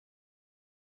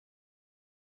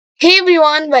Hey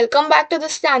everyone, welcome back to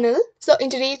this channel. So in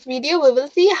today's video, we will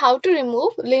see how to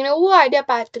remove Lenovo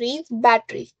Ideapad 3's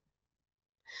battery.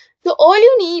 So all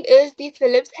you need is the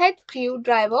Phillips head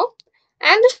screwdriver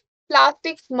and the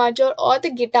plastic smudger or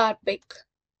the guitar pick.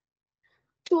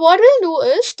 So what we'll do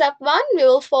is step 1, we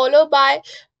will follow by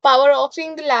power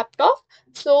offing the laptop.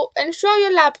 So ensure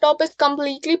your laptop is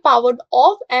completely powered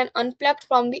off and unplugged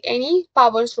from any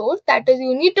power source. That is,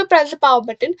 you need to press the power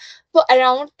button for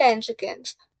around 10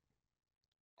 seconds.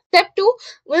 Step 2,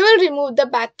 we will remove the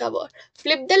back cover.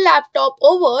 Flip the laptop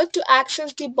over to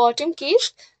access the bottom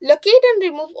case. Locate and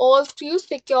remove all screws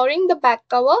securing the back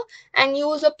cover and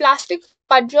use a plastic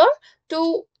spudger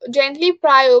to gently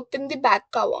pry open the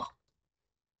back cover.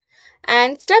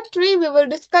 And step 3, we will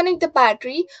disconnect the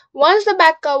battery. Once the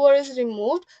back cover is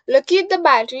removed, locate the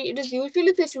battery. It is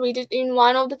usually situated in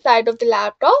one of the side of the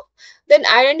laptop. Then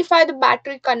identify the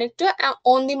battery connector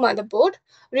on the motherboard.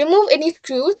 Remove any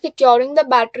screws securing the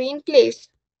battery in place.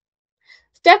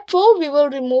 Step 4, we will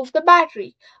remove the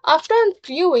battery. After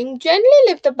unscrewing, gently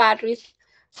lift the battery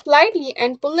slightly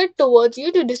and pull it towards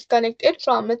you to disconnect it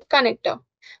from its connector.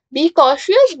 Be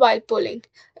cautious while pulling.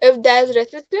 If there is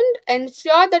resistance,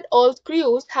 ensure that all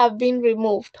screws have been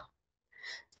removed.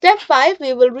 Step 5,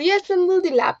 we will reassemble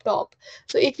the laptop.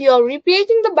 So if you are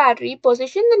replacing the battery,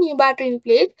 position the new battery in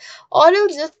place or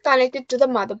else just connect it to the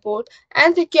motherboard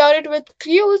and secure it with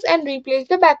screws and replace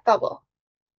the back cover.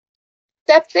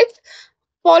 Step 6,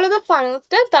 follow the final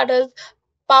step, that is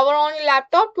power on your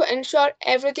laptop to ensure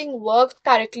everything works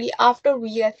correctly after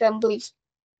reassembly.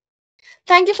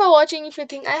 Thank you for watching. If you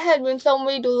think I helped in some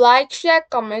way, do like, share,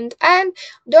 comment, and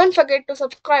don't forget to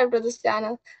subscribe to this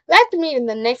channel. Let's meet in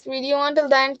the next video. Until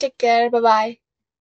then, take care. Bye bye.